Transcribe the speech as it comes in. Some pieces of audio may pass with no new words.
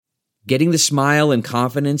Getting the smile and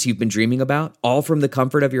confidence you've been dreaming about, all from the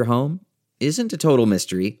comfort of your home, isn't a total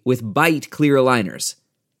mystery with Bite clear aligners.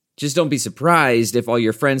 Just don't be surprised if all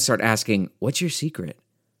your friends start asking, "What's your secret?"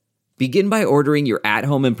 Begin by ordering your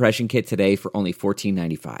at-home impression kit today for only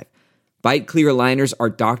 $14.95. Bite clear aligners are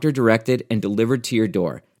doctor-directed and delivered to your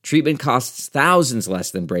door. Treatment costs thousands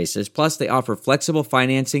less than braces, plus they offer flexible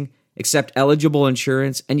financing, accept eligible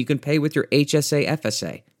insurance, and you can pay with your HSA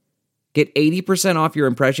FSA. Get 80% off your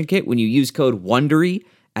impression kit when you use code WONDERY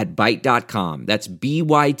at Byte.com. That's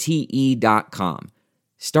BYTE.com.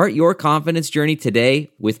 Start your confidence journey today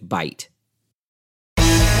with Byte.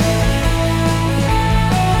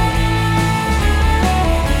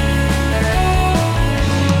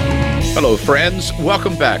 Hello, friends.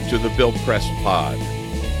 Welcome back to the Bill Press Pod.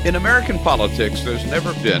 In American politics, there's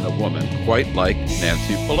never been a woman quite like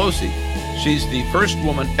Nancy Pelosi. She's the first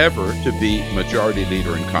woman ever to be majority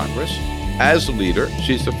leader in Congress. As a leader,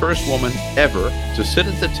 she's the first woman ever to sit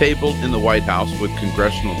at the table in the White House with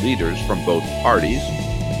congressional leaders from both parties.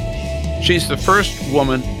 She's the first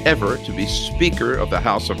woman ever to be Speaker of the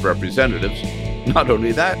House of Representatives. Not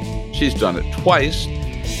only that, she's done it twice,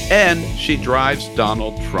 and she drives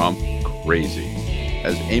Donald Trump crazy.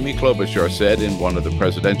 As Amy Klobuchar said in one of the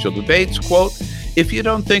presidential debates, quote, "If you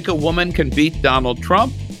don't think a woman can beat Donald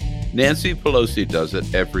Trump, Nancy Pelosi does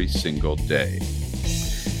it every single day."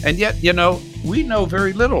 And yet, we know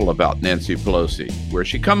very little about Nancy Pelosi, where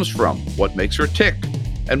she comes from, what makes her tick,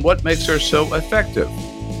 and what makes her so effective.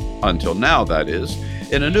 Until now, that is.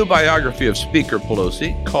 In a new biography of Speaker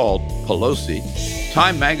Pelosi called Pelosi,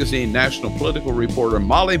 Time magazine national political reporter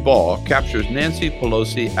Molly Ball captures Nancy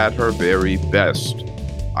Pelosi at her very best.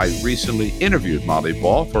 I recently interviewed Molly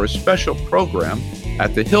Ball for a special program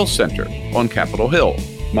at the Hill Center on Capitol Hill.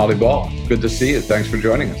 Molly Ball, good to see you. Thanks for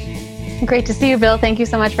joining us. Great to see you, Bill. Thank you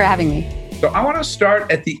so much for having me. So I want to start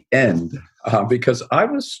at the end because I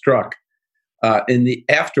was struck in the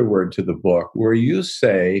afterword to the book where you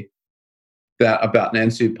say that about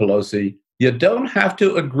Nancy Pelosi, you don't have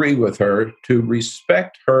to agree with her to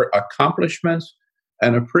respect her accomplishments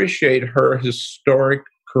and appreciate her historic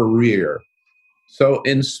career. So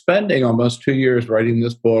in spending almost 2 years writing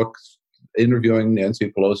this book, interviewing Nancy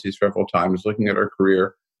Pelosi several times, looking at her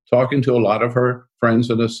career, talking to a lot of her friends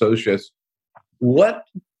and associates, what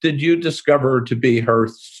did you discover to be her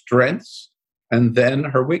strengths and then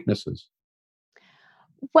her weaknesses?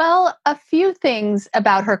 Well, a few things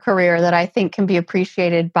about her career that I think can be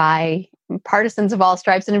appreciated by partisans of all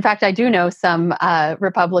stripes. And in fact, I do know some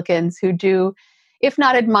Republicans who do, if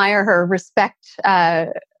not admire her, respect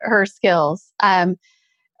her skills.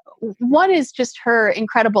 One is just her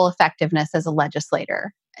incredible effectiveness as a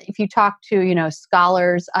legislator. If you talk to,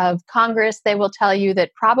 scholars of Congress, they will tell you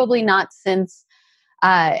that probably not since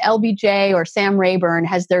LBJ or Sam Rayburn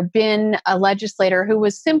has there been a legislator who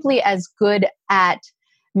was simply as good at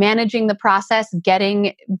managing the process,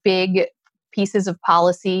 getting big pieces of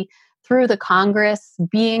policy through the Congress,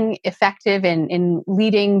 being effective in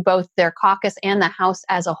leading both their caucus and the House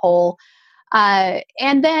as a whole.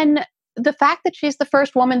 And then the fact that she's the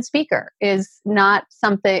first woman speaker is not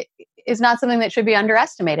something that should be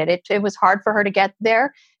underestimated. It was hard for her to get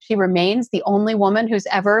there. She remains the only woman who's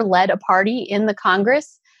ever led a party in the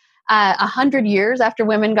Congress. 100 years after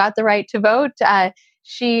women got the right to vote,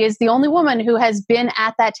 she is the only woman who has been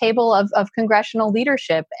at that table of congressional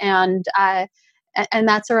leadership. And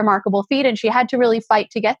that's a remarkable feat. And she had to really fight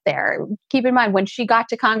to get there. Keep in mind, when she got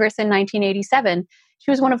to Congress in 1987,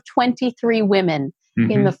 she was one of 23 women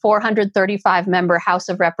in the 435-member House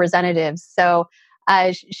of Representatives. So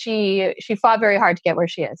she fought very hard to get where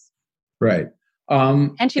she is. Right.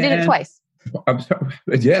 And she did it twice. I'm sorry.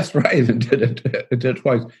 Yes, right. And did it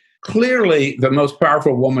twice. Clearly the most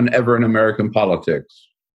powerful woman ever in American politics.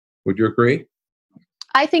 Would you agree?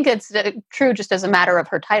 I think it's true just as a matter of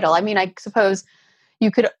her title. I mean, I suppose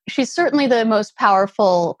she's certainly the most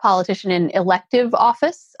powerful politician in elective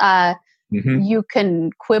office. You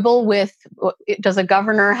can quibble with, does a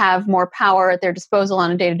governor have more power at their disposal on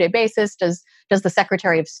a day-to-day basis? Does the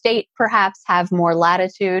Secretary of State perhaps have more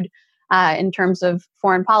latitude in terms of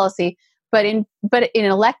foreign policy? But in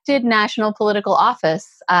elected national political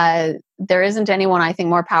office, there isn't anyone, I think,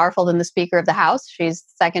 more powerful than the Speaker of the House. She's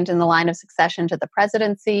second in the line of succession to the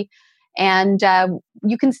presidency. And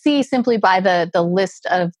you can see simply by the list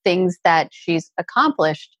of things that she's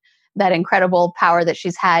accomplished, that incredible power that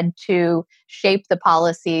she's had to shape the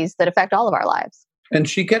policies that affect all of our lives. And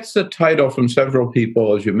she gets the title from several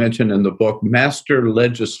people, as you mentioned in the book, Master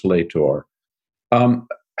Legislator.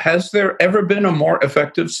 Has there ever been a more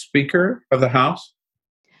effective Speaker of the House?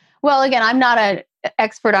 Well, again, I'm not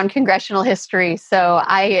expert on congressional history, so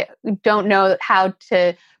I don't know how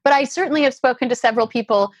to, but I certainly have spoken to several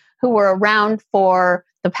people who were around for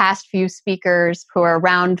the past few speakers, who are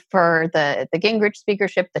around for the Gingrich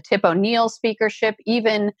speakership, the Tip O'Neill speakership,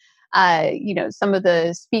 even some of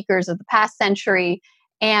the speakers of the past century.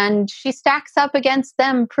 And she stacks up against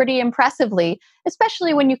them pretty impressively,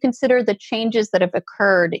 especially when you consider the changes that have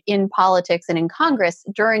occurred in politics and in Congress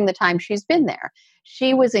during the time she's been there.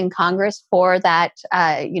 She was in Congress for that,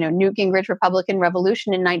 Newt Gingrich Republican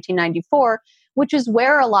Revolution in 1994, which is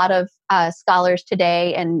where a lot of scholars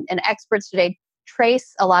today and experts today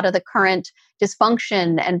trace a lot of the current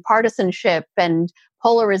dysfunction and partisanship and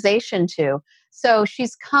polarization to. So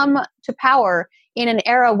she's come to power in an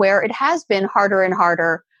era where it has been harder and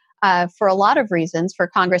harder for a lot of reasons for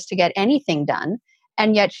Congress to get anything done.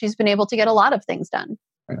 And yet she's been able to get a lot of things done.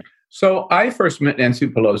 So I first met Nancy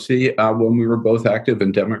Pelosi when we were both active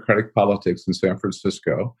in Democratic politics in San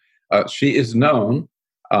Francisco. She is known,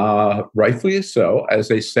 rightfully so,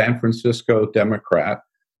 as a San Francisco Democrat.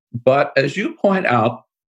 But as you point out,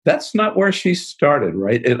 that's not where she started,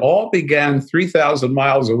 right? It all began 3,000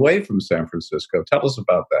 miles away from San Francisco. Tell us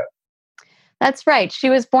about that. That's right. She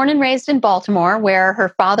was born and raised in Baltimore, where her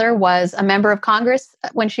father was a member of Congress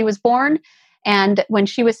when she was born. And when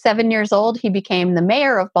she was 7 years old, he became the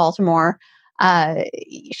mayor of Baltimore.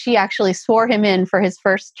 She actually swore him in for his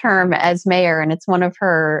first term as mayor, and it's one of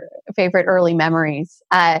her favorite early memories,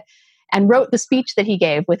 and wrote the speech that he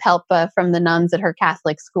gave with help from the nuns at her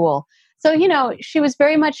Catholic school. So, she was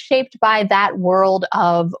very much shaped by that world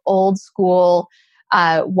of old school,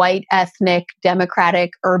 white, ethnic,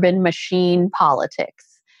 democratic, urban machine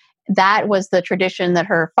politics. That was the tradition that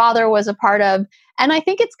her father was a part of. And I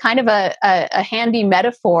think it's kind of a handy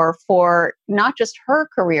metaphor for not just her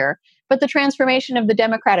career, but the transformation of the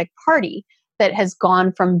Democratic Party that has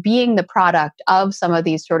gone from being the product of some of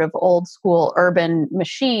these sort of old school urban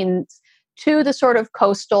machines to the sort of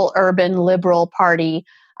coastal urban liberal party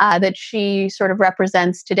that she sort of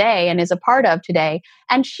represents today and is a part of today.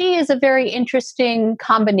 And she is a very interesting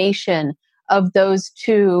combination of those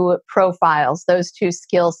two profiles, those two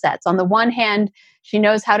skill sets. On the one hand, she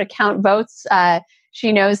knows how to count votes.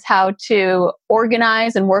 She knows how to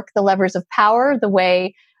organize and work the levers of power the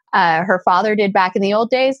way her father did back in the old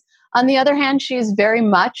days. On the other hand, she's very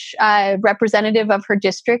much representative of her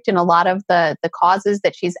district in a lot of the causes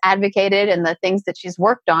that she's advocated and the things that she's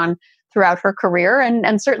worked on throughout her career,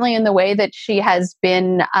 and certainly in the way that she has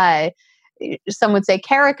been, some would say,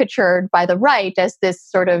 caricatured by the right as this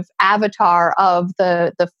sort of avatar of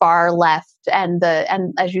the far left and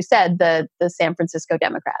as you said, the San Francisco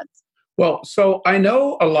Democrats. Well, so I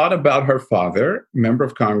know a lot about her father, member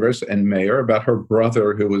of Congress and mayor, about her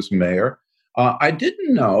brother who was mayor. I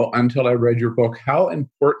didn't know until I read your book how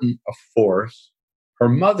important a force her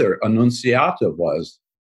mother, Annunziata, was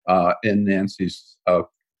in Nancy's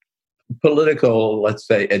political, let's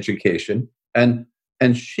say, education. And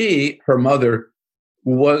she, her mother,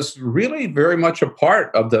 was really very much a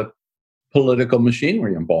part of the political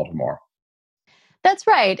machinery in Baltimore. That's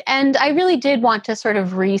right. And I really did want to sort of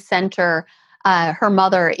recenter her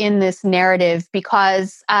mother in this narrative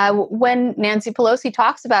because when Nancy Pelosi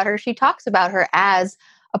talks about her, she talks about her as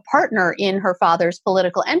a partner in her father's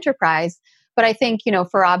political enterprise. But I think,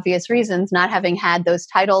 for obvious reasons, not having had those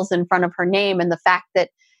titles in front of her name and the fact that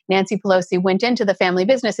Nancy Pelosi went into the family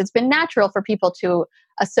business, it's been natural for people to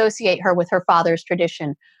associate her with her father's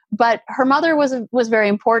tradition. But her mother was very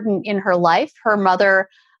important in her life. Her mother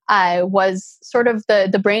was sort of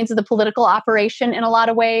the brains of the political operation in a lot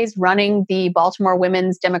of ways, running the Baltimore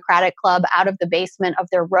Women's Democratic Club out of the basement of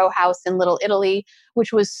their row house in Little Italy,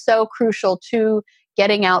 which was so crucial to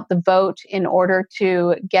getting out the vote in order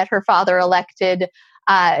to get her father elected.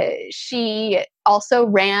 She also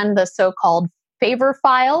ran the so-called favor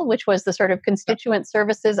file, which was the sort of constituent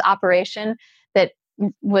services operation that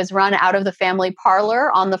was run out of the family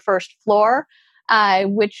parlor on the first floor.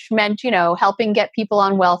 Which meant, helping get people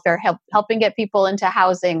on welfare, helping get people into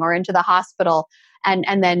housing or into the hospital,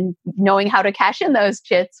 and then knowing how to cash in those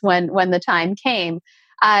chits when the time came.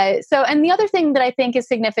 And the other thing that I think is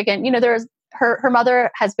significant, there's her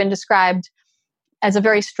mother has been described as a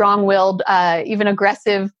very strong-willed, even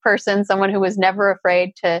aggressive person, someone who was never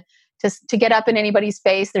afraid to get up in anybody's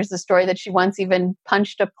face. There's a story that she once even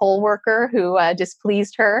punched a poll worker who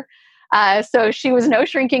displeased her. So she was no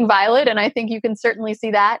shrinking violet, and I think you can certainly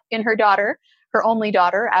see that in her daughter, her only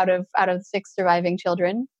daughter out of the 6 surviving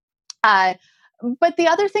children. But the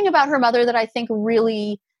other thing about her mother that I think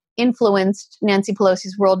really influenced Nancy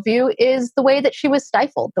Pelosi's worldview is the way that she was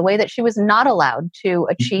stifled, the way that she was not allowed to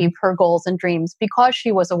achieve her goals and dreams because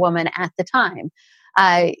she was a woman at the time.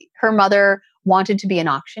 Her mother wanted to be an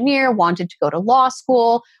auctioneer, wanted to go to law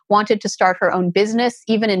school, wanted to start her own business,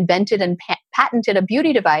 even invented and patented a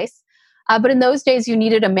beauty device. But in those days, you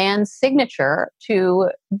needed a man's signature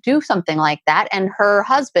to do something like that. And her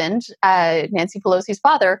husband, Nancy Pelosi's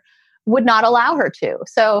father, would not allow her to.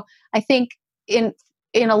 So I think in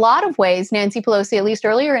a lot of ways, Nancy Pelosi, at least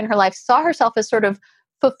earlier in her life, saw herself as sort of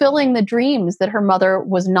fulfilling the dreams that her mother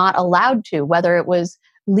was not allowed to, whether it was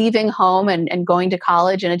leaving home and going to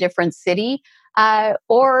college in a different city,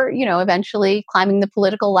 or, eventually climbing the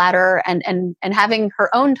political ladder and having her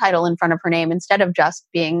own title in front of her name instead of just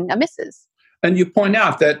being a Mrs. And you point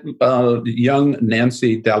out that young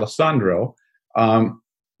Nancy D'Alessandro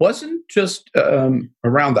wasn't just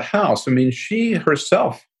around the house. I mean, she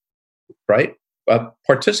herself, right,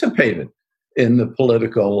 participated in the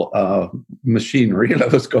political machinery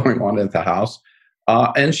that was going on at the house.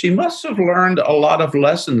 And she must have learned a lot of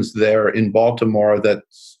lessons there in Baltimore that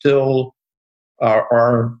still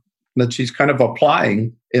are that she's kind of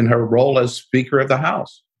applying in her role as Speaker of the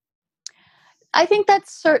House. I think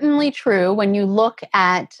that's certainly true when you look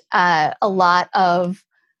at a lot of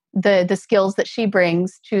the skills that she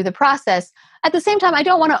brings to the process. At the same time, I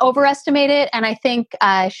don't want to overestimate it. And I think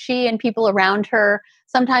she and people around her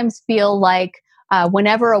sometimes feel like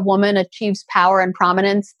whenever a woman achieves power and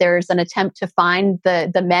prominence, there's an attempt to find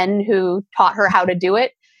the men who taught her how to do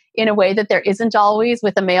it in a way that there isn't always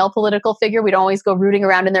with a male political figure. We don't always go rooting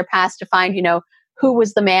around in their past to find, who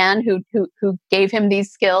was the man who gave him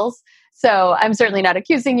these skills. So I'm certainly not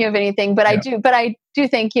accusing you of anything, but yeah. I do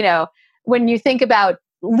think, when you think about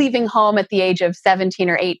leaving home at the age of 17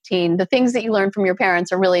 or 18, the things that you learn from your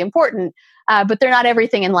parents are really important, but they're not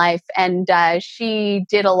everything in life. And she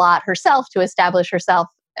did a lot herself to establish herself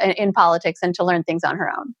in politics and to learn things on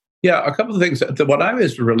her own. Yeah, a couple of things. What I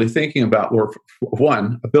was really thinking about were,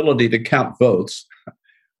 one, ability to count votes,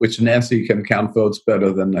 which Nancy can count votes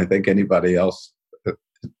better than I think anybody else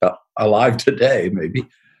alive today, maybe.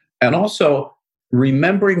 And also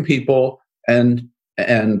remembering people and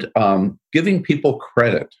giving people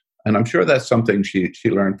credit. And I'm sure that's something she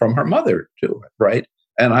learned from her mother too, right?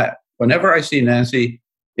 And whenever I see Nancy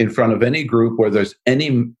in front of any group where there's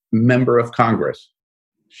any member of Congress,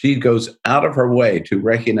 she goes out of her way to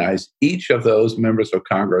recognize each of those members of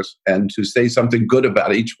Congress and to say something good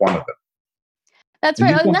about each one of them. That's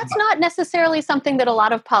right. And that's not necessarily something that a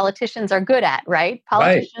lot of politicians are good at, right?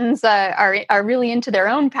 Politicians are really into their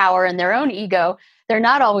own power and their own ego. They're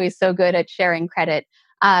not always so good at sharing credit.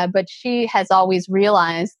 But she has always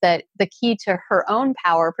realized that the key to her own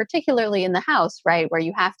power, particularly in the House, right, where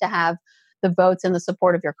you have to have the votes and the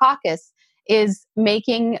support of your caucus, is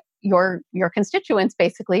making your constituents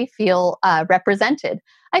basically feel represented.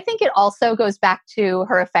 I think it also goes back to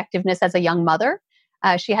her effectiveness as a young mother.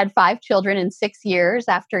 She had 5 children in 6 years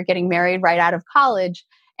after getting married right out of college.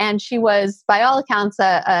 And she was, by all accounts,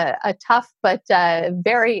 a tough but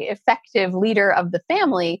very effective leader of the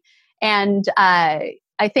family. And I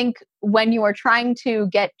think when you are trying to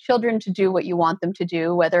get children to do what you want them to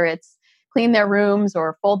do, whether it's clean their rooms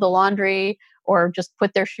or fold the laundry or just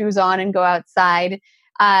put their shoes on and go outside,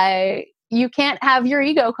 you can't have your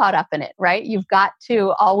ego caught up in it, right? You've got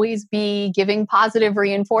to always be giving positive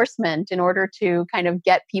reinforcement in order to kind of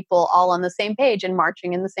get people all on the same page and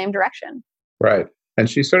marching in the same direction. Right. And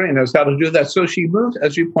she certainly knows how to do that. So she moved,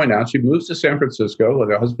 as you point out, she moves to San Francisco with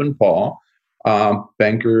her husband, Paul,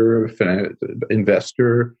 banker,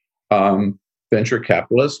 investor, venture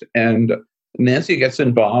capitalist. And Nancy gets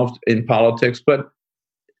involved in politics, but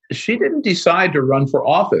she didn't decide to run for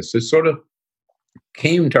office. It sort of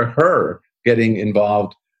came to her getting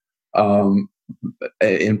involved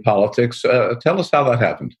in politics. Tell us how that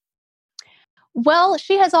happened. Well,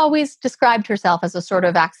 she has always described herself as a sort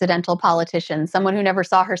of accidental politician, someone who never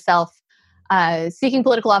saw herself seeking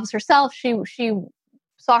political office herself. She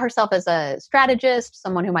saw herself as a strategist,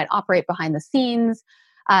 someone who might operate behind the scenes,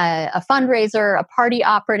 a fundraiser, a party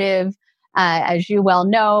operative, as you well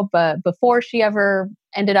know. But before she ever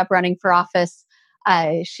ended up running for office,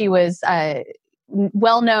 she was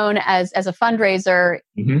well known as a fundraiser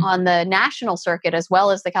on the national circuit as well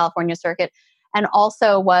as the California circuit, and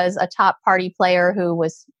also was a top party player who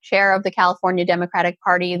was chair of the California Democratic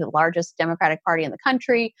Party, the largest Democratic Party in the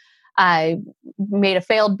country, made a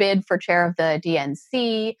failed bid for chair of the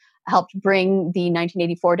DNC, helped bring the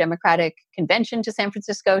 1984 Democratic Convention to San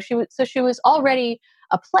Francisco. She was already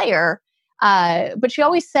a player, but she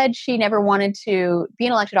always said she never wanted to be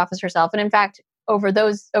in elected office herself. And in fact, over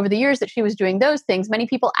the years that she was doing those things, many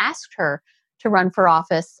people asked her to run for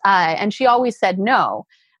office, and she always said no.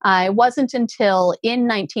 It wasn't until in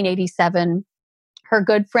 1987, her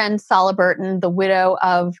good friend Sala Burton, the widow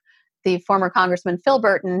of the former Congressman Phil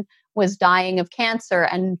Burton, was dying of cancer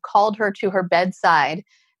and called her to her bedside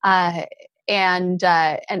and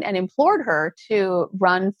implored her to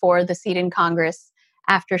run for the seat in Congress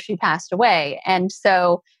after she passed away. And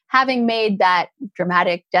so, having made that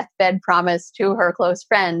dramatic deathbed promise to her close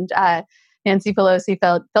friend, Nancy Pelosi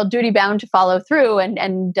felt duty bound to follow through.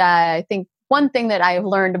 And I think one thing that I have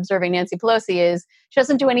learned observing Nancy Pelosi is she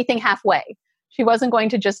doesn't do anything halfway. She wasn't going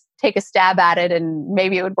to just take a stab at it and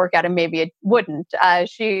maybe it would work out and maybe it wouldn't.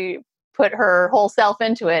 She put her whole self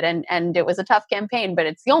into it, and it was a tough campaign, but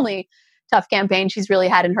it's the only tough campaign she's really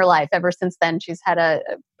had in her life. Ever since then, she's had a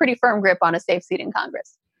pretty firm grip on a safe seat in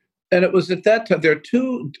Congress. And it was at that time, there are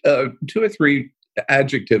two or three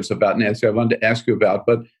adjectives about Nancy I wanted to ask you about,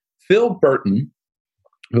 but Phil Burton,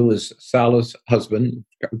 who was Sala's husband,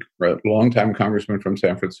 a longtime congressman from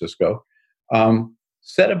San Francisco,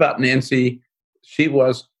 said about Nancy, she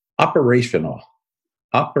was operational,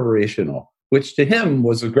 which to him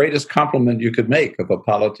was the greatest compliment you could make of a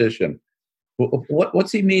politician.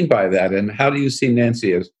 What's he mean by that? And how do you see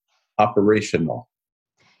Nancy as operational?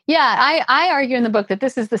 Yeah, I argue in the book that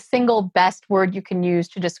this is the single best word you can use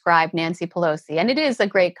to describe Nancy Pelosi. And it is a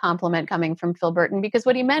great compliment coming from Phil Burton, because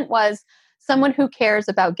what he meant was someone who cares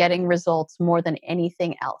about getting results more than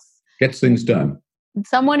anything else. Gets things done.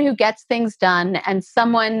 Someone who gets things done, and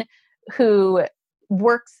someone who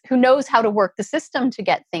knows how to work the system to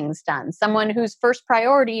get things done. Someone whose first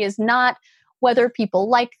priority is not whether people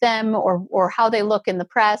like them or how they look in the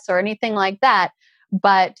press or anything like that,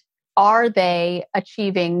 but are they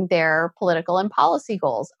achieving their political and policy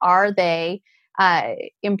goals? Are they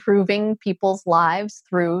improving people's lives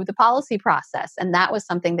through the policy process? And that was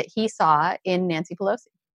something that he saw in Nancy Pelosi.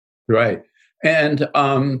 Right. And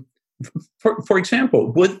for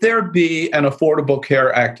example, would there be an Affordable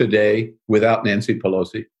Care Act today without Nancy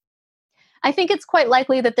Pelosi? I think it's quite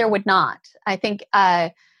likely that there would not. I think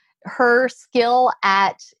her skill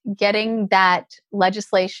at getting that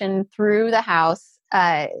legislation through the House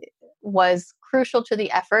was crucial to the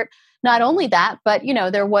effort. Not only that, but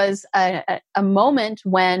there was a moment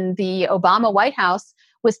when the Obama White House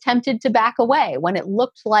was tempted to back away, when it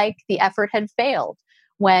looked like the effort had failed,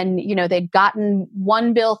 when they'd gotten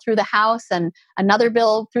one bill through the House and another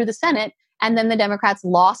bill through the Senate, and then the Democrats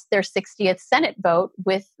lost their 60th Senate vote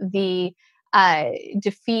with the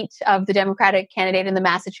defeat of the Democratic candidate in the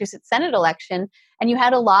Massachusetts Senate election. And you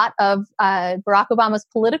had a lot of Barack Obama's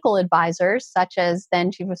political advisors, such as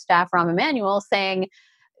then Chief of Staff Rahm Emanuel, saying,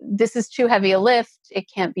 this is too heavy a lift.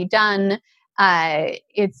 It can't be done.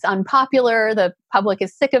 It's unpopular. The public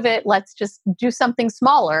is sick of it. Let's just do something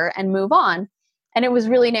smaller and move on. And it was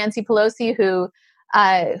really Nancy Pelosi who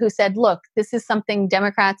said, look, this is something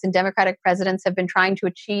Democrats and Democratic presidents have been trying to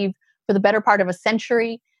achieve for the better part of a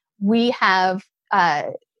century. We have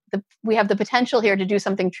the potential here to do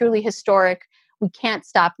something truly historic. We can't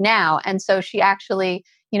stop now. And so she actually,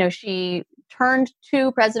 she turned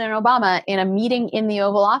to President Obama in a meeting in the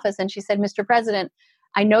Oval Office, and she said, Mr. President,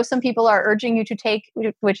 I know some people are urging you to take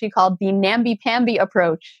what she called the namby-pamby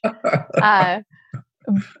approach, but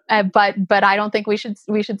I don't think we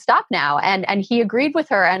should stop now. And he agreed with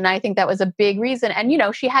her, and I think that was a big reason. And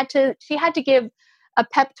she had to give a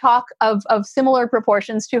pep talk of similar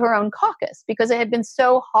proportions to her own caucus, because it had been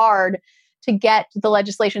so hard to get the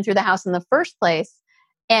legislation through the House in the first place,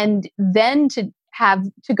 and then to have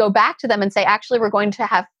to go back to them and say, actually, we're going to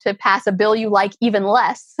have to pass a bill you like even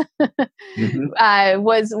less,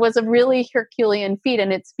 was a really Herculean feat.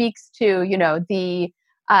 And it speaks to the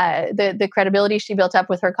credibility she built up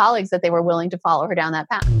with her colleagues, that they were willing to follow her down that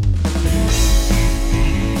path.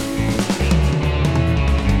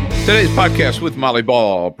 Today's podcast with Molly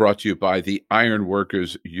Ball, brought to you by the Iron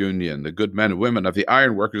Workers Union, the good men and women of the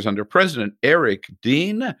iron workers under President Eric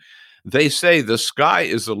Dean. They say the sky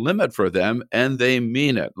is the limit for them, and they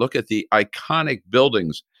mean it. Look at the iconic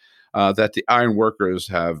buildings that the iron workers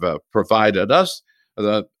have provided us,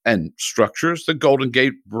 and structures, the Golden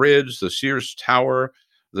Gate Bridge, the Sears Tower,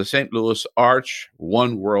 the St. Louis Arch,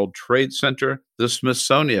 One World Trade Center, the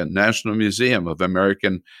Smithsonian National Museum of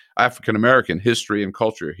African-American History and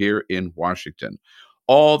Culture here in Washington.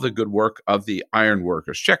 All the good work of the iron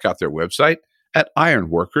workers. Check out their website at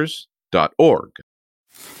ironworkers.org.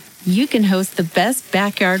 You can host the best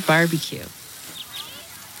backyard barbecue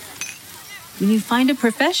when you find a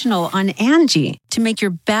professional on Angie to make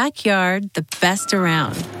your backyard the best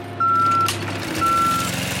around.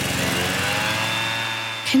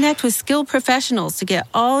 Connect with skilled professionals to get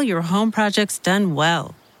all your home projects done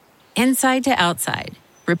well. Inside to outside,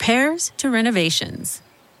 repairs to renovations.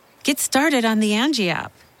 Get started on the Angie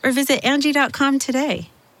app or visit Angie.com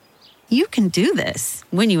today. You can do this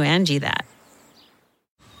when you Angie that.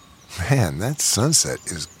 Man, that sunset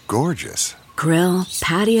is gorgeous. Grill,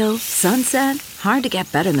 patio, sunset. Hard to get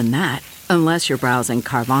better than that. Unless you're browsing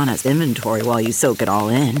Carvana's inventory while you soak it all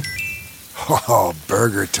in. Oh,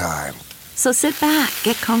 burger time. So sit back,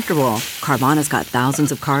 get comfortable. Carvana's got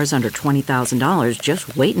thousands of cars under $20,000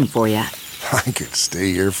 just waiting for you. I could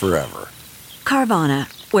stay here forever. Carvana,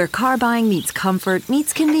 where car buying meets comfort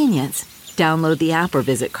meets convenience. Download the app or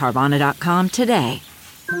visit Carvana.com today.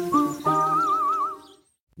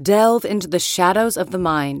 Delve into the shadows of the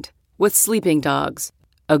mind with Sleeping Dogs,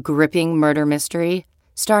 a gripping murder mystery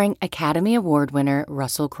starring Academy Award winner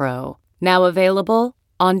Russell Crowe. Now available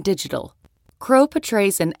on digital. Crowe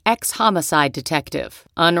portrays an ex-homicide detective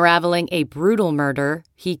unraveling a brutal murder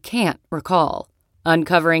he can't recall.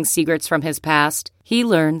 Uncovering secrets from his past, he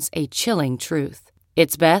learns a chilling truth.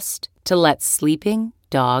 It's best to let sleeping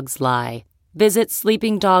dogs lie. Visit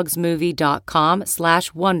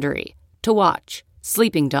sleepingdogsmovie.com/Wondery to watch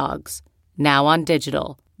Sleeping Dogs, now on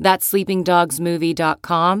digital. That's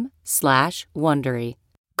sleepingdogsmovie.com/Wondery.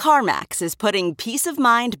 CarMax is putting peace of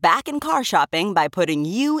mind back in car shopping by putting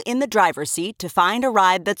you in the driver's seat to find a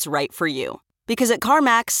ride that's right for you. Because at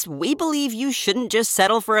CarMax, we believe you shouldn't just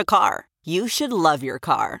settle for a car. You should love your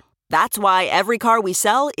car. That's why every car we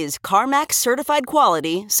sell is CarMax certified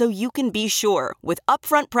quality, so you can be sure with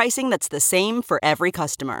upfront pricing that's the same for every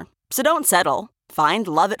customer. So don't settle. Find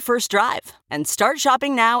love at first drive and start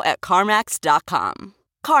shopping now at CarMax.com.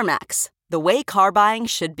 CarMax, the way car buying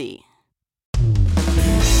should be.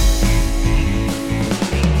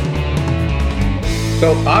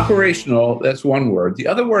 So operational, that's one word. The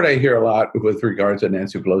other word I hear a lot with regards to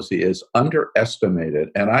Nancy Pelosi is underestimated.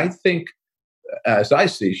 And I think, as I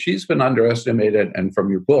see, she's been underestimated, and from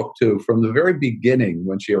your book too, from the very beginning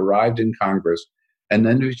when she arrived in Congress, and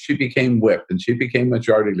then she became whip and she became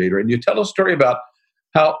majority leader. And you tell a story about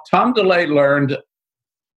how Tom DeLay learned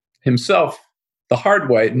himself the hard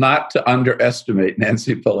way not to underestimate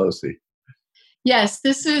Nancy Pelosi. Yes,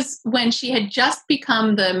 this is when she had just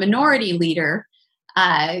become the minority leader.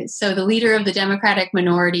 So the leader of the Democratic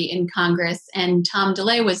minority in Congress, and Tom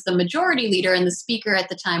DeLay was the majority leader, and the speaker at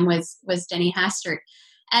the time was Denny Hastert.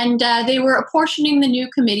 And they were apportioning the new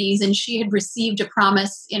committees, and she had received a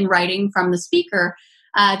promise in writing from the speaker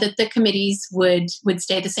that the committees would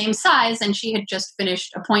stay the same size, and she had just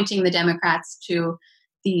finished appointing the Democrats to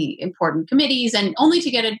the important committees, and only to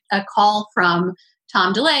get a call from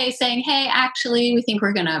Tom DeLay saying, hey, actually, we think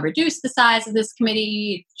we're going to reduce the size of this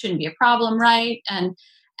committee. It shouldn't be a problem, right? And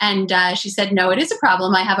she said, no, it is a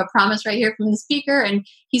problem. I have a promise right here from the speaker. And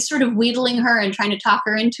he's sort of wheedling her and trying to talk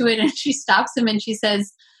her into it. And she stops him and she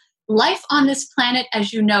says, life on this planet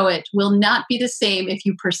as you know it will not be the same if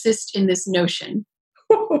you persist in this notion.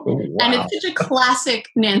 Wow. And it's such a classic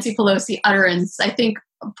Nancy Pelosi utterance. I think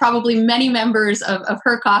probably many members of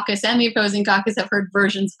her caucus and the opposing caucus have heard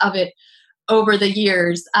versions of it over the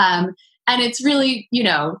years. And it's really,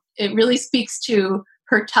 it really speaks to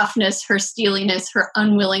her toughness, her steeliness, her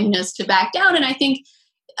unwillingness to back down. And I think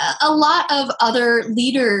a lot of other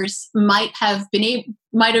leaders might have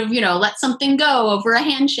let something go over a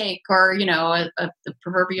handshake or, the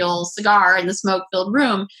proverbial cigar in the smoke-filled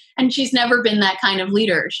room. And she's never been that kind of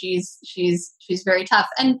leader. She's very tough.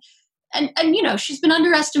 And she's been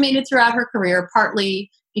underestimated throughout her career,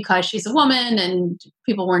 partly because she's a woman and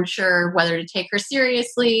people weren't sure whether to take her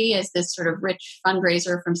seriously as this sort of rich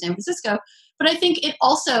fundraiser from San Francisco. But I think it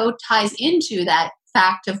also ties into that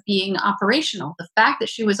fact of being operational. The fact that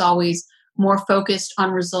she was always more focused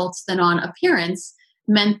on results than on appearance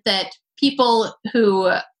meant that it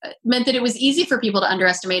was easy for people to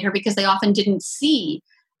underestimate her because they often didn't see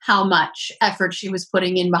how much effort she was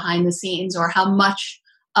putting in behind the scenes or how much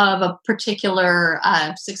of a particular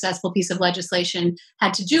successful piece of legislation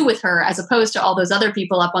had to do with her, as opposed to all those other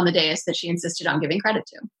people up on the dais that she insisted on giving credit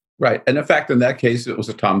to. Right. And in fact, in that case, it was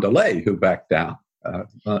a Tom DeLay who backed down.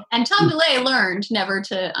 And Tom DeLay learned never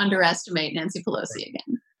to underestimate Nancy Pelosi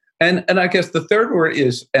again. And I guess the third word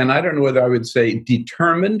is, and I don't know whether I would say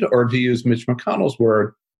determined or to use Mitch McConnell's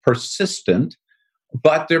word, persistent.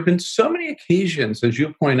 But there have been so many occasions, as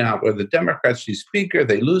you point out, where the Democrats, she's speaker,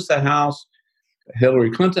 they lose the House. Hillary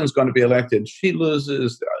Clinton's going to be elected. She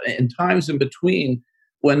loses in times in between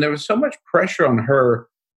when there was so much pressure on her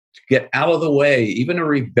to get out of the way, even a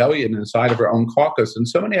rebellion inside of her own caucus, and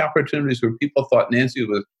so many opportunities where people thought Nancy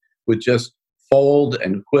would just fold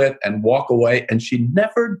and quit and walk away, and she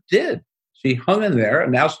never did. She hung in there,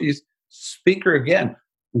 and now she's speaker again.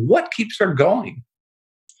 What keeps her going?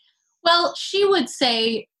 Well, she would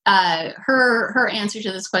say her answer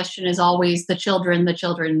to this question is always the children, the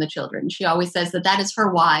children, the children. She always says that is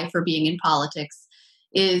her why for being in politics,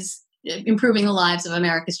 is improving the lives of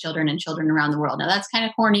America's children and children around the world. Now, that's kind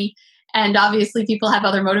of corny, and obviously people have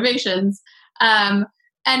other motivations. And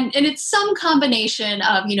it's some combination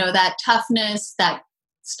of, that toughness, that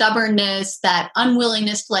stubbornness, that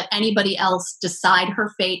unwillingness to let anybody else decide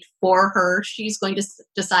her fate for her. She's going to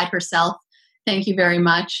decide herself. Thank you very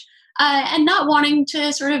much. And not wanting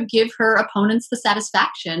to sort of give her opponents the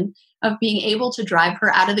satisfaction of being able to drive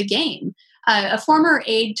her out of the game. A former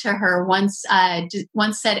aide to her once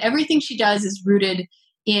said everything she does is rooted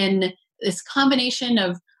in this combination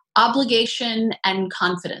of obligation and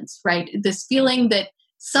confidence, right? This feeling that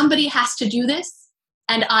somebody has to do this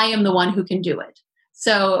and I am the one who can do it.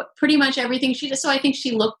 So pretty much everything she does. So I think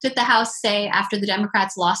she looked at the House, say, after the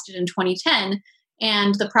Democrats lost it in 2010,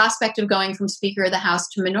 and the prospect of going from Speaker of the House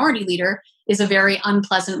to Minority Leader is a very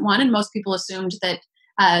unpleasant one. And most people assumed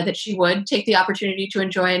that she would take the opportunity to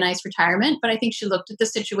enjoy a nice retirement. But I think she looked at the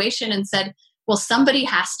situation and said, well, somebody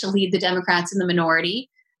has to lead the Democrats in the minority,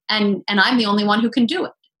 and I'm the only one who can do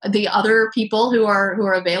it. The other people who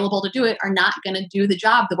are available to do it are not going to do the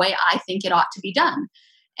job the way I think it ought to be done.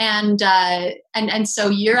 And so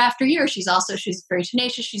year after year, she's very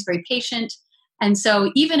tenacious. She's very patient. And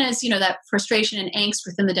so even as, that frustration and angst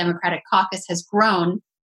within the Democratic caucus has grown,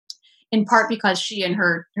 in part because she and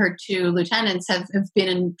her two lieutenants have been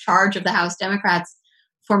in charge of the House Democrats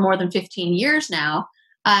for more than 15 years now,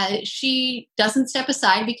 she doesn't step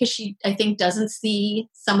aside because she, I think, doesn't see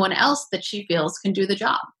someone else that she feels can do the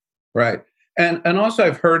job. Right. And also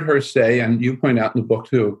I've heard her say, and you point out in the book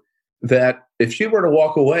too, that if she were to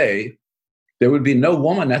walk away, there would be no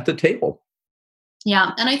woman at the table.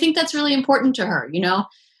 Yeah. And I think that's really important to her.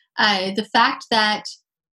 The fact that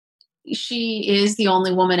she is the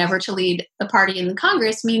only woman ever to lead a party in the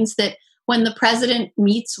Congress means that when the president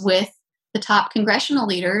meets with the top congressional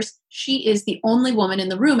leaders, she is the only woman in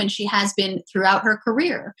the room, and she has been throughout her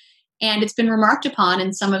career. And it's been remarked upon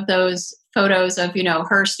in some of those photos of,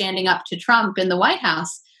 her standing up to Trump in the White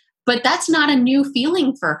House. But that's not a new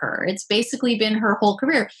feeling for her. It's basically been her whole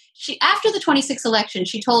career. After the 2016 election,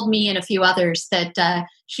 she told me and a few others that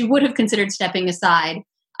she would have considered stepping aside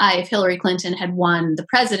if Hillary Clinton had won the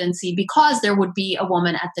presidency, because there would be a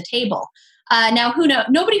woman at the table. Now, who knows?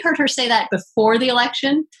 Nobody heard her say that before the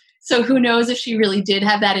election, so who knows if she really did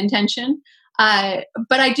have that intention.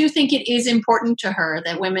 But I do think it is important to her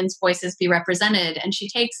that women's voices be represented, and she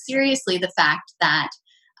takes seriously the fact that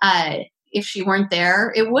if she weren't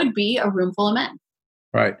there, it would be a room full of men.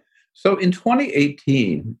 Right. So in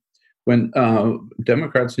 2018, when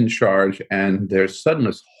Democrats in charge, and there's suddenly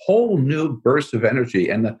this whole new burst of energy,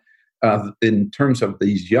 and in terms of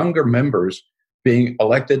these younger members being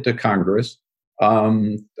elected to Congress,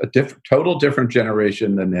 total different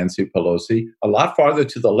generation than Nancy Pelosi, a lot farther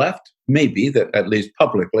to the left, maybe, that at least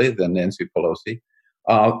publicly, than Nancy Pelosi,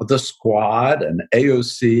 the Squad and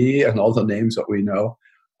AOC and all the names that we know.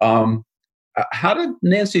 How did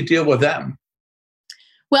Nancy deal with them?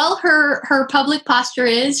 Well, her public posture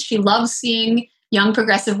is she loves seeing young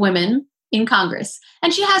progressive women in Congress.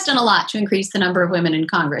 And she has done a lot to increase the number of women in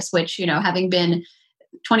Congress, which, having been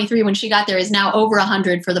 23 when she got there, is now over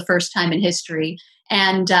 100 for the first time in history.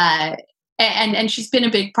 And she's been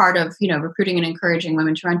a big part of, recruiting and encouraging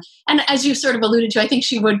women to run. And as you sort of alluded to, I think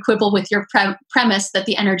she would quibble with your premise that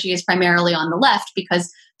the energy is primarily on the left,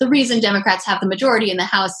 because the reason Democrats have the majority in the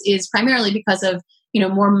House is primarily because of,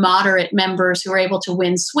 more moderate members who are able to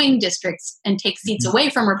win swing districts and take seats away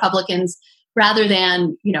from Republicans, rather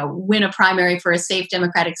than, win a primary for a safe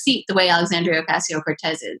Democratic seat the way Alexandria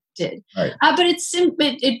Ocasio-Cortez did. Right. But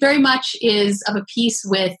it very much is of a piece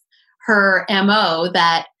with her MO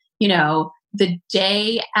that, the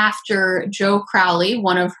day after Joe Crowley,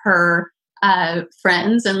 one of her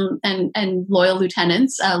friends and loyal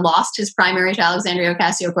lieutenants, lost his primary to Alexandria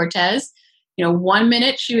Ocasio-Cortez, 1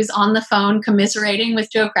 minute she was on the phone commiserating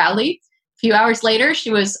with Joe Crowley. A few hours later,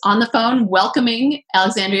 she was on the phone welcoming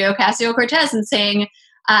Alexandria Ocasio-Cortez and saying,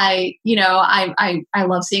 I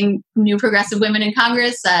love seeing new progressive women in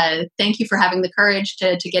Congress. Thank you for having the courage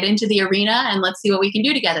to get into the arena, and let's see what we can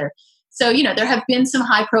do together. So, there have been some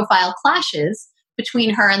high-profile clashes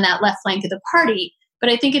between her and that left flank of the party.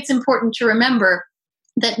 But I think it's important to remember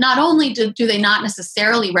that not only do they not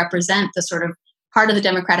necessarily represent the sort of part of the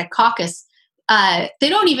Democratic caucus, they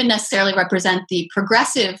don't even necessarily represent the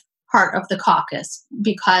progressive part of the caucus,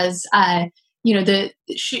 because the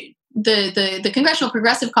Congressional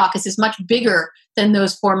Progressive Caucus is much bigger than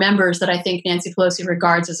those four members that I think Nancy Pelosi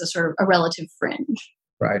regards as a sort of a relative fringe.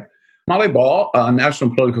 Right. Molly Ball, a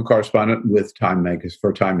national political correspondent with Time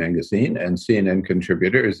Magazine and CNN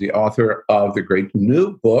contributor, is the author of the great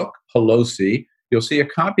new book, Pelosi. You'll see a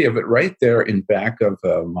copy of it right there in back of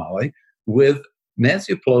Molly, with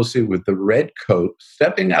Nancy Pelosi with the red coat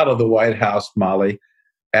stepping out of the White House, Molly,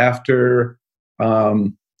 after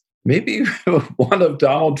maybe one of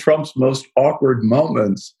Donald Trump's most awkward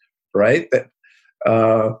moments, right? That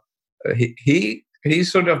he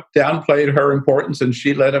sort of downplayed her importance and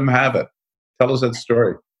she let him have it. Tell us that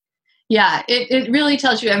story. Yeah, it really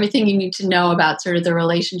tells you everything you need to know about sort of the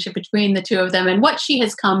relationship between the two of them and what she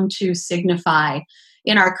has come to signify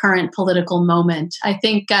in our current political moment. I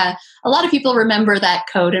think a lot of people remember that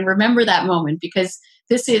code and remember that moment because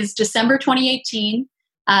this is December 2018,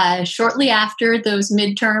 shortly after those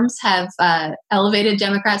midterms have elevated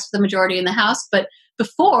Democrats to the majority in the House, but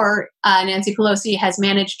before Nancy Pelosi has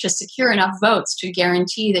managed to secure enough votes to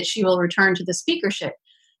guarantee that she will return to the speakership.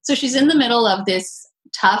 So she's in the middle of this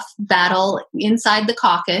tough battle inside the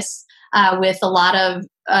caucus with a lot of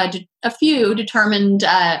a few determined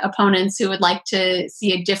opponents who would like to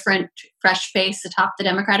see a different, fresh face atop the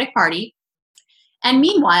Democratic Party. And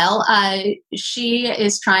meanwhile, she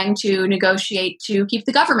is trying to negotiate to keep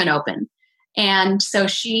the government open. And so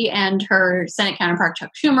she and her Senate counterpart,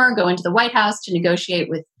 Chuck Schumer, go into the White House to negotiate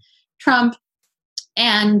with Trump.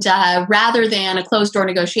 And rather than a closed-door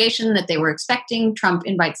negotiation that they were expecting, Trump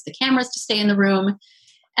invites the cameras to stay in the room.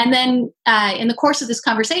 And then in the course of this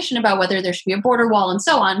conversation about whether there should be a border wall and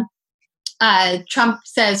so on, Trump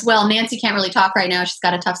says, well, Nancy can't really talk right now. She's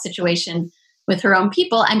got a tough situation with her own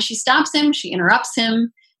people. And she stops him. She interrupts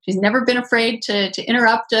him. She's never been afraid to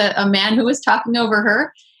interrupt a man who was talking over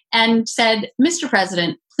her and said, Mr.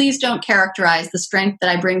 President, please don't characterize the strength that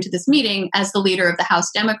I bring to this meeting as the leader of the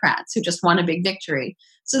House Democrats who just won a big victory.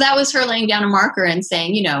 So that was her laying down a marker and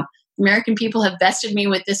saying, you know, American people have vested me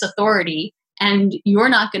with this authority and you're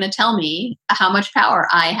not going to tell me how much power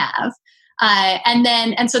I have.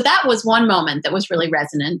 And so that was one moment that was really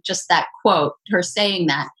resonant, just that quote, her saying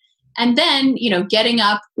that. And then, you know, getting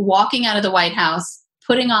up, walking out of the White House,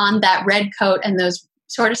 putting on that red coat and those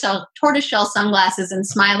tortoiseshell sunglasses and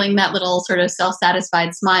smiling that little sort of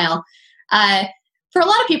self-satisfied smile. For a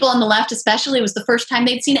lot of people on the left, especially, it was the first time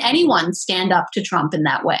they'd seen anyone stand up to Trump in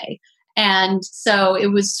that way. And so it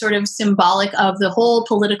was sort of symbolic of the whole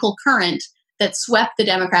political current that swept the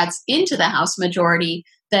Democrats into the House majority,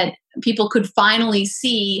 that people could finally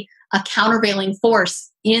see a countervailing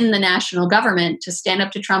force in the national government to stand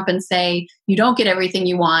up to Trump and say, you don't get everything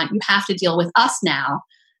you want, you have to deal with us now.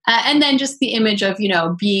 And then just the image of, you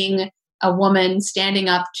know, being a woman standing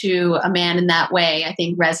up to a man in that way, I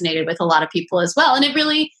think resonated with a lot of people as well. And it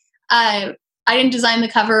really, I didn't design the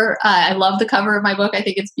cover. I love the cover of my book. I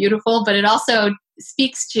think it's beautiful, but it also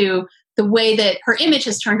speaks to the way that her image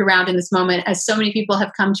has turned around in this moment as so many people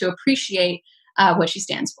have come to appreciate what she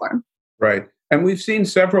stands for. Right. And we've seen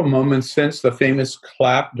several moments since the famous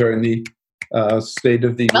clap during the State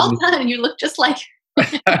of the Union. Well done. You look just like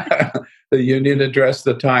the Union address,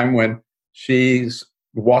 the time when she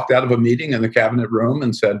walked out of a meeting in the cabinet room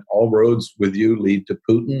and said, all roads with you lead to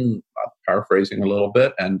Putin, paraphrasing a little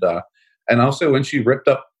bit. And also when she ripped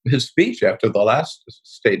up his speech after the last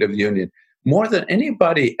State of the Union. More than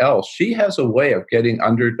anybody else, she has a way of getting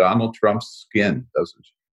under Donald Trump's skin, doesn't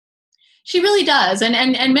she? She really does. And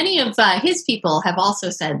many of his people have also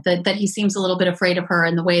said that he seems a little bit afraid of her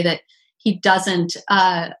in the way that he doesn't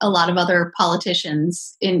a lot of other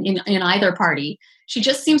politicians in either party. She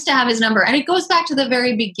just seems to have his number. And it goes back to the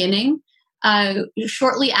very beginning,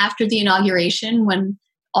 shortly after the inauguration, when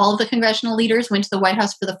all of the congressional leaders went to the White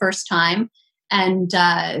House for the first time. And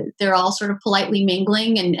they're all sort of politely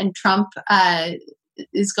mingling. And Trump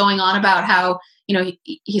is going on about how, you know,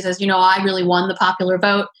 he says, you know, I really won the popular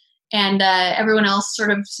vote. And everyone else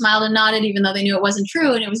sort of smiled and nodded, even though they knew it wasn't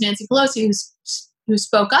true. And it was Nancy Pelosi who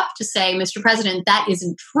spoke up to say, Mr. President, that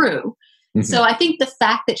isn't true. Mm-hmm. So I think the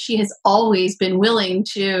fact that she has always been willing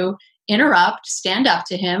to interrupt, stand up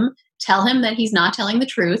to him, tell him that he's not telling the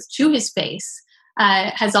truth to his face,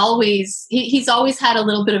 he's always had a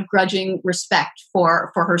little bit of grudging respect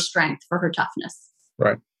for her strength, for her toughness.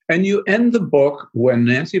 Right. And you end the book when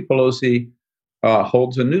Nancy Pelosi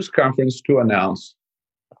holds a news conference to announce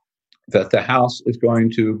that the House is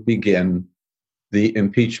going to begin the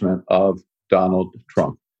impeachment of Donald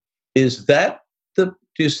Trump. Is that do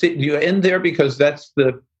you end there because that's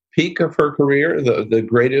the peak of her career,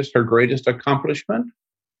 her greatest accomplishment?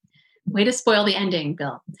 Way to spoil the ending,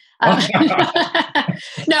 Bill. No,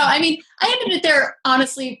 I mean, I ended it there,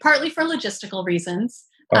 honestly, partly for logistical reasons,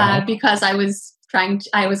 because I was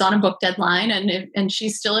I was on a book deadline, and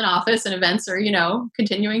she's still in office, and events are,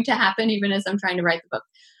 continuing to happen even as I'm trying to write the book.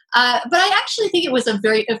 But I actually think it was a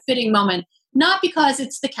fitting moment, not because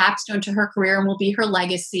it's the capstone to her career and will be her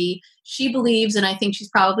legacy. She believes, and I think she's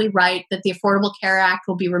probably right, that the Affordable Care Act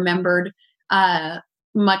will be remembered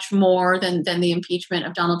much more than the impeachment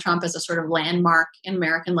of Donald Trump as a sort of landmark in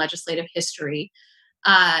American legislative history.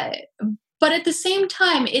 But at the same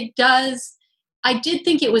time, I did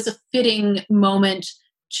think it was a fitting moment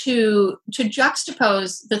to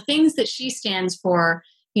juxtapose the things that she stands for,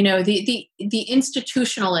 the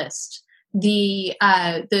institutionalist,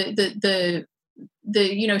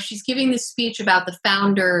 she's giving this speech about the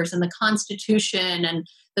founders and the Constitution and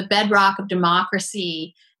the bedrock of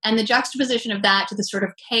democracy, and the juxtaposition of that to the sort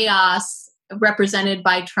of chaos represented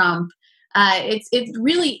by Trump. It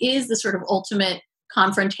really is the sort of ultimate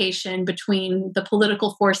confrontation between the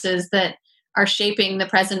political forces that are shaping the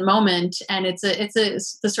present moment, and it's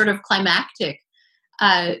the sort of climactic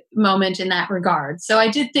moment in that regard. So I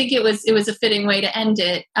did think it was a fitting way to end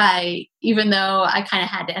it, even though I kind of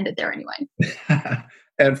had to end it there anyway.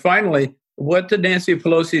 And finally, what did Nancy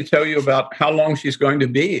Pelosi tell you about how long she's going to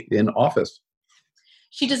be in office?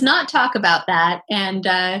 She does not talk about that, and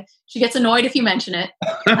she gets annoyed if you mention it.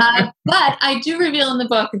 But I do reveal in the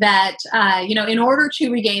book that, in order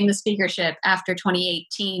to regain the speakership after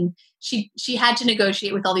 2018, she had to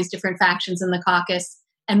negotiate with all these different factions in the caucus.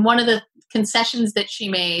 And one of the concessions that she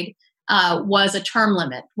made was a term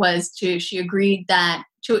limit. She agreed that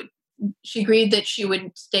she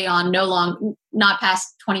would stay on not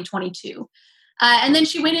past 2022. And then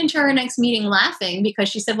she went into her next meeting laughing because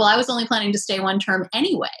she said, well, I was only planning to stay one term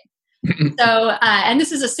anyway. So, and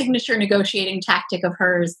this is a signature negotiating tactic of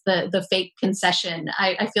hers, the fake concession.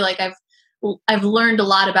 I feel like I've learned a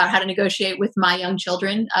lot about how to negotiate with my young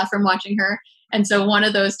children from watching her. And so one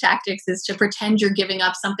of those tactics is to pretend you're giving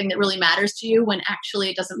up something that really matters to you when actually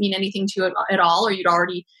it doesn't mean anything to you at all, or you'd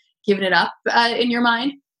already given it up in your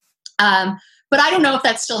mind. But I don't know if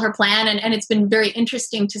that's still her plan. And it's been very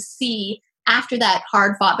interesting to see after that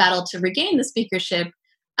hard-fought battle to regain the speakership,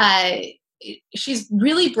 she's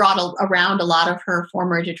really brought around a lot of her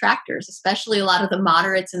former detractors, especially a lot of the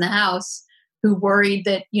moderates in the House who worried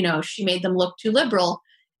that, she made them look too liberal.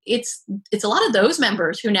 It's a lot of those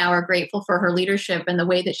members who now are grateful for her leadership and the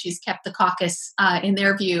way that she's kept the caucus, in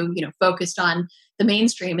their view, focused on the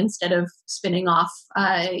mainstream instead of spinning off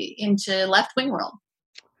into left-wing world.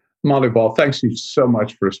 Molly Ball, thanks you so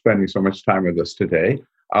much for spending so much time with us today.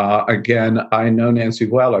 Again, I know Nancy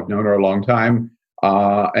well. I've known her a long time.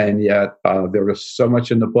 And yet there was so much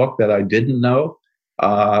in the book that I didn't know.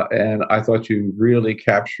 And I thought you really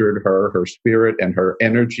captured her spirit and her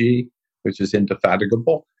energy, which is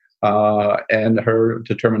indefatigable, and her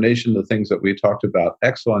determination, the things that we talked about.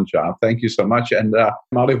 Excellent job. Thank you so much. And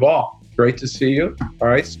Molly Ball, great to see you. All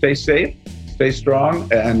right, stay safe, stay strong,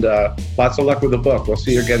 and lots of luck with the book. We'll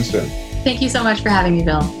see you again soon. Thank you so much for having me,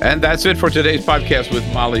 Bill. And that's it for today's podcast with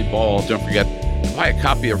Molly Ball. Don't forget to buy a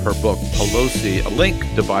copy of her book, Pelosi. A link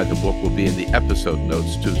to buy the book will be in the episode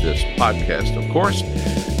notes to this podcast, of course.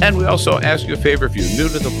 And we also ask you a favor, if you're new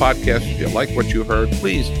to the podcast, if you like what you heard,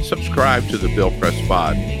 please subscribe to the Bill Press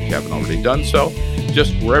Pod. If you haven't already done so,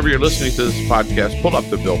 just wherever you're listening to this podcast, pull up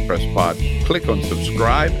the Bill Press Pod, click on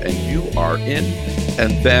subscribe, and you are in.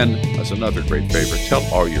 And then, as another great favor, tell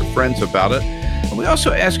all your friends about it. And we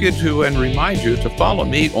also ask you to, and remind you to follow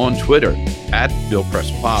me on Twitter,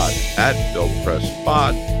 @BillPressPod,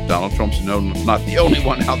 @BillPressPod. Donald Trump's not the only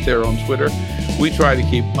one out there on Twitter. We try to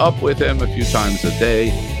keep up with him a few times a day,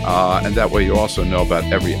 and that way you also know about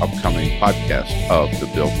every upcoming podcast of the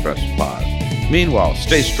Bill Press Pod. Meanwhile,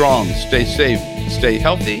 stay strong, stay safe, stay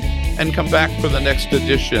healthy, and come back for the next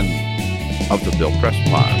edition of the Bill Press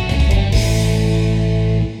Pod.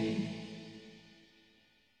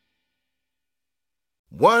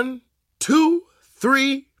 1, 2,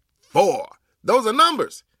 3, 4. Those are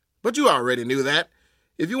numbers, but you already knew that.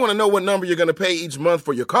 If you want to know what number you're going to pay each month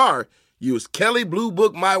for your car, use Kelley Blue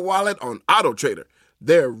Book My Wallet on Auto Trader.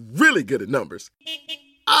 They're really good at numbers.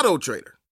 Auto Trader.